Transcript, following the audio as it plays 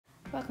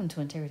Welcome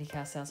to Integrity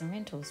Car Sales and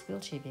Rentals,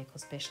 wheelchair vehicle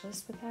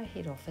specialist with our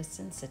head office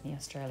in Sydney,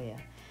 Australia.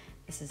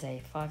 This is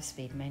a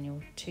 5-speed manual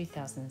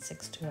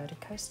 2006 Toyota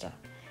Coaster.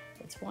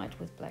 It's white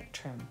with black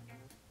trim.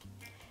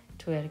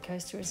 Toyota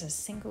Coaster is a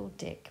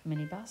single-deck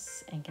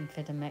minibus and can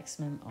fit a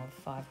maximum of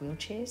 5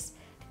 wheelchairs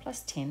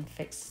plus 10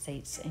 fixed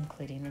seats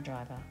including the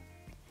driver.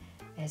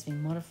 It has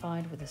been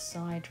modified with a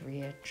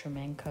side-rear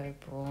Tramanco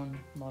Braun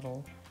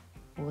model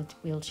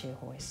wheelchair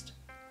hoist.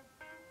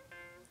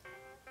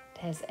 It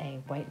has a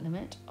weight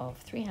limit of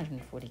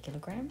 340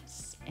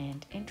 kilograms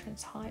and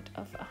entrance height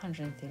of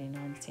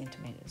 139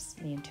 centimetres.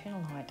 The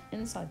internal height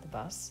inside the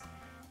bus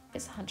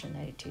is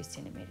 182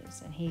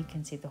 centimetres, and here you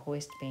can see the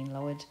hoist being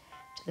lowered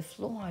to the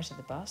floor height of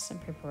the bus in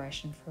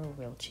preparation for a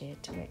wheelchair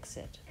to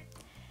exit.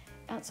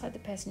 Outside the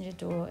passenger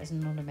door is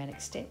an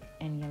automatic step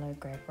and yellow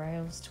grab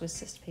rails to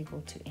assist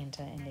people to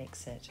enter and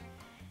exit.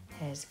 It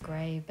has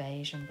grey,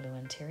 beige and blue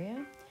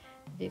interior.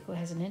 The vehicle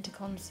has an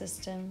intercom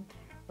system,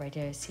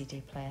 radio,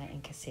 CD player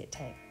and cassette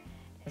tape.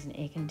 It has an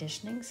air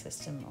conditioning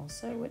system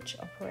also, which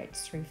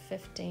operates through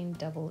 15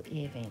 double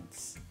air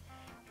vents,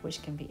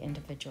 which can be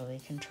individually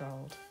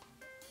controlled.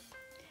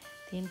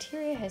 The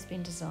interior has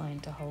been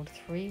designed to hold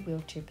 3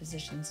 wheelchair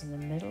positions in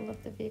the middle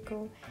of the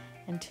vehicle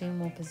and 2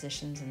 more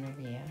positions in the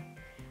rear.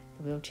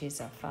 The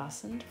wheelchairs are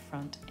fastened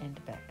front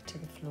and back to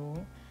the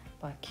floor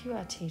by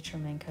QRT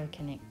Tramanco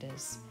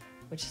connectors,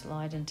 which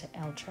slide into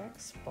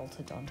L-tracks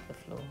bolted onto the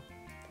floor.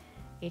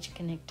 Each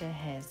connector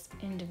has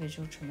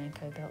individual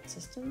Tramanco belt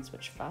systems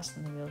which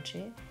fasten the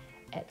wheelchair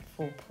at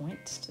 4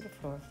 points to the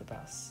floor of the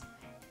bus,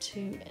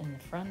 2 in the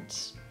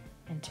front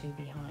and 2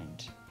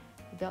 behind.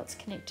 The belts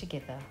connect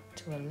together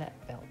to a lap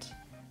belt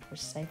which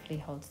safely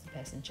holds the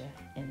passenger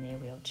in their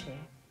wheelchair.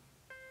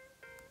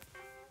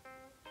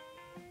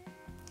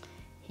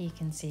 Here you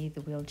can see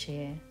the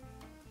wheelchair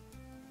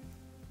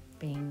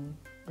being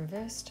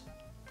reversed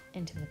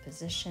into the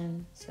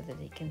position so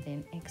that it can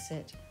then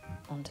exit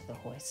onto the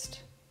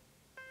hoist.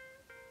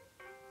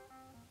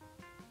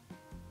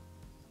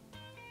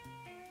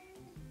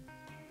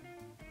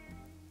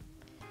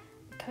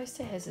 The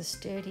Coaster has a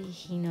sturdy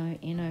Hino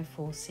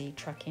N04C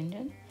truck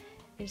engine.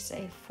 It's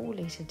a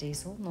 4-litre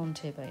diesel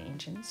non-turbo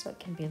engine, so it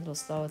can be a little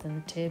slower than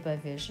the turbo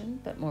version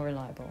but more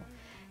reliable.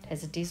 It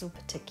has a diesel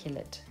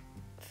particulate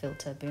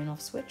filter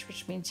burn-off switch,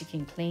 which means you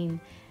can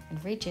clean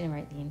and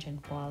regenerate the engine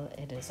while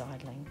it is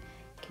idling.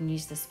 You can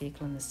use this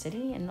vehicle in the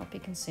city and not be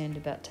concerned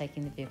about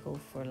taking the vehicle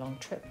for a long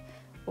trip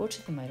or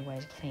to the motorway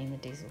to clean the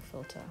diesel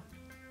filter.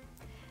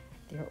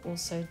 There are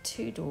also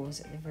 2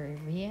 doors at the very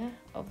rear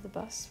of the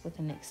bus with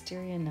an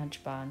exterior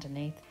nudge bar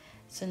underneath,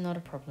 so not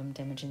a problem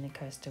damaging the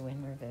coaster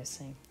when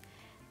reversing.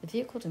 The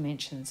vehicle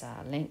dimensions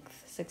are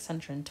length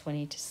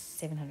 620 to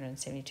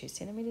 772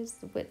 centimetres,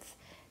 the width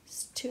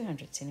is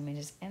 200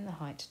 centimetres and the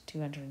height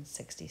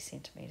 260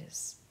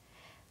 centimetres.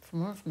 For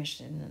more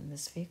information on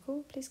this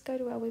vehicle, please go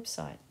to our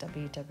website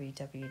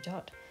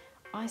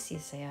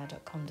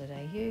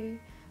www.icsar.com.au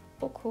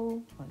or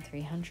call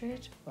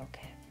 1300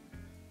 WELCAT.